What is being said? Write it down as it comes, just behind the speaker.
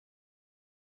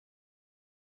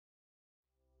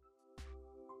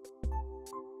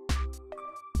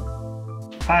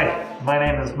Hi, my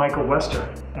name is Michael Wester,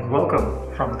 and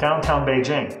welcome from downtown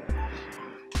Beijing.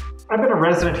 I've been a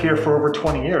resident here for over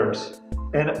 20 years,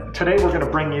 and today we're going to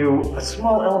bring you a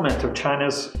small element of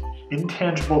China's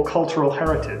intangible cultural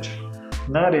heritage,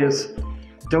 and that is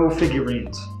dough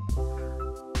figurines.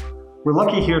 We're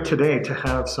lucky here today to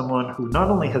have someone who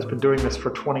not only has been doing this for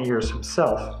 20 years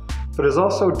himself, but is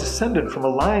also descended from a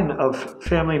line of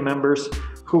family members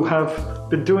who have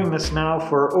been doing this now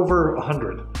for over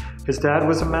 100. His dad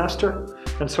was a master,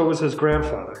 and so was his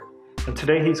grandfather. And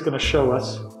today he's going to show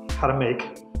us how to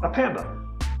make a panda.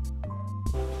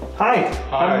 Hi,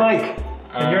 I'm Mike.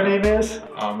 And your name is?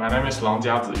 My name is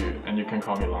Jiazi, and you can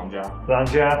call me Jia.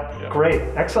 Jia. Yeah. Great,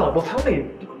 excellent. Well,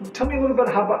 tell me a little bit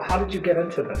how did you get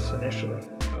into this initially?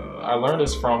 I learned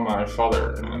this from my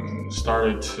father and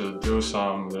started to do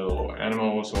some little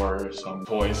animals or some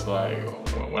toys like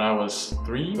when I was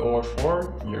 3 or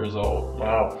 4 years old.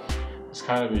 Wow. It's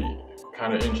kind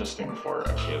of interesting for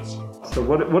kids. So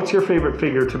what's your favorite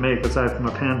figure to make aside from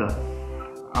a panda?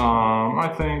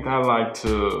 I think I like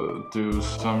to do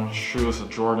some shoes,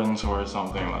 Jordans or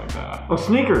something like that. Oh,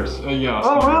 sneakers? Yeah.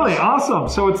 Oh, sneakers. really? Awesome.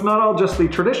 So it's not all just the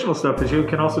traditional stuff, as you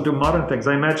can also do modern things.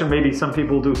 I imagine maybe some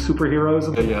people do superheroes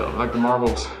and things. Yeah, like the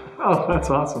marbles. Oh, that's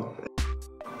awesome.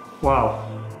 Wow.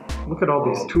 Look at all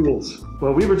these tools.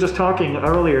 Well, we were just talking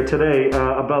earlier today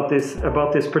about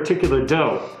this particular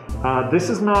dough. This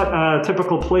is not a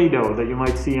typical Play-Doh that you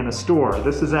might see in a store.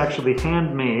 This is actually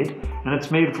handmade, and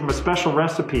it's made from a special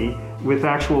recipe with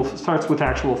starts with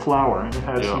actual flour. And it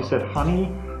has, you said,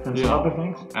 honey and some other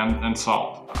things? And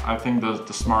salt. I think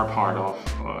the smart part of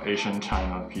Asian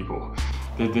China people.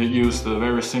 They use the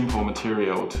very simple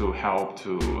material to help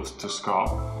to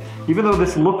sculpt. Even though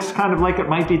this looks kind of like it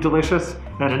might be delicious,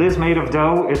 and it is made of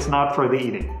dough, it's not for the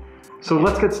eating. So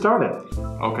let's get started.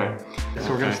 Okay. So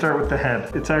we're going to start with the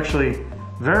head. It's actually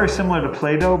very similar to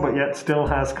Play-Doh, but yet still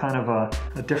has kind of a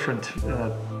different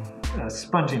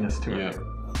sponginess to it.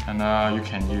 Yeah. And you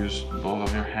can use both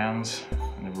of your hands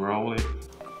and roll it.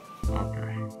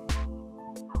 Okay.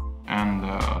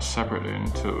 And separate it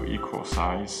into equal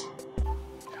size.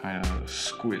 Kind of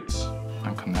squids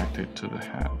and connect it to the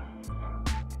head.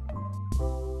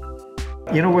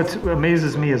 You know what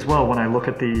amazes me as well when I look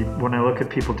at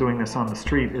people doing this on the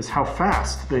street is how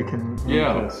fast they can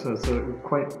make this. It's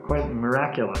quite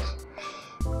miraculous.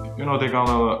 You know, they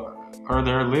gotta earn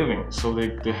their living, so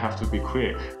they have to be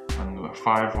quick, and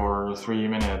 5 or 3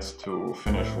 minutes to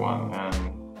finish one and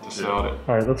to sell it.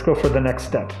 All right, let's go for the next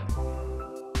step.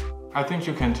 I think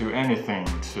you can do anything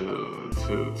to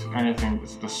anything,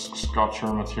 the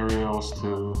sculpture materials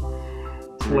to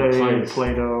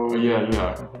Play-Doh.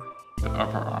 Yeah. The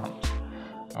upper arms.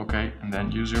 Okay, and then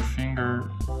use your finger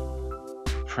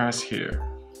to press here.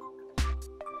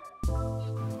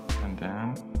 And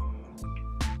then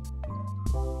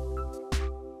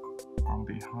from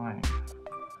behind,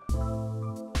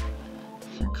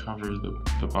 you can cover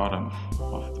the bottom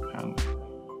of the panda.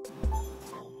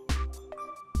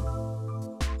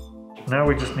 Now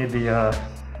we just need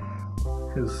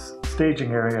his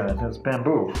staging area and his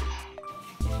bamboo.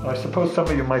 I suppose some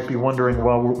of you might be wondering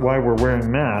why we're wearing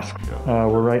masks.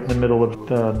 We're right in the middle of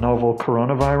the novel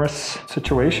coronavirus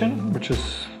situation, which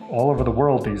is all over the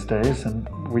world these days, and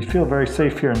we feel very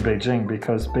safe here in Beijing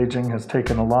because Beijing has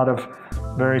taken a lot of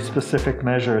very specific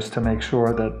measures to make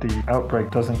sure that the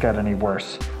outbreak doesn't get any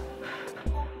worse.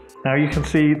 Now you can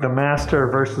see the master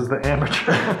versus the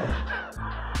amateur.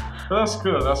 That's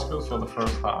good for the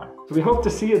first time. We hope to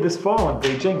see you this fall in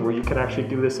Beijing where you can actually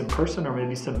do this in person or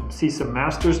maybe see some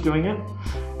masters doing it.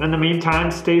 And in the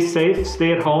meantime, stay safe,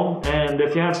 stay at home, and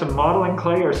if you have some modeling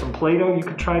clay or some Play-Doh, you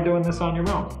can try doing this on your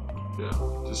own. Yeah,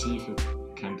 to see if you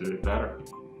can do it better.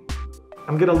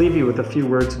 I'm going to leave you with a few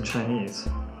words in Chinese.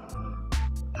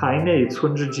 海内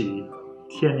存知己，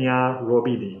天涯若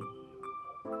比邻.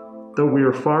 Though we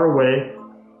are far away,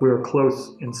 we are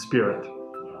close in spirit.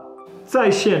 在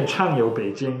线畅游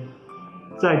北京，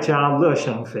在家乐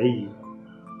享非遗.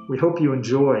 We hope you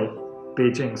enjoy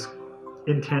Beijing's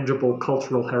intangible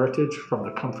cultural heritage from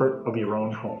the comfort of your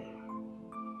own home.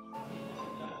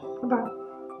 Bye-bye.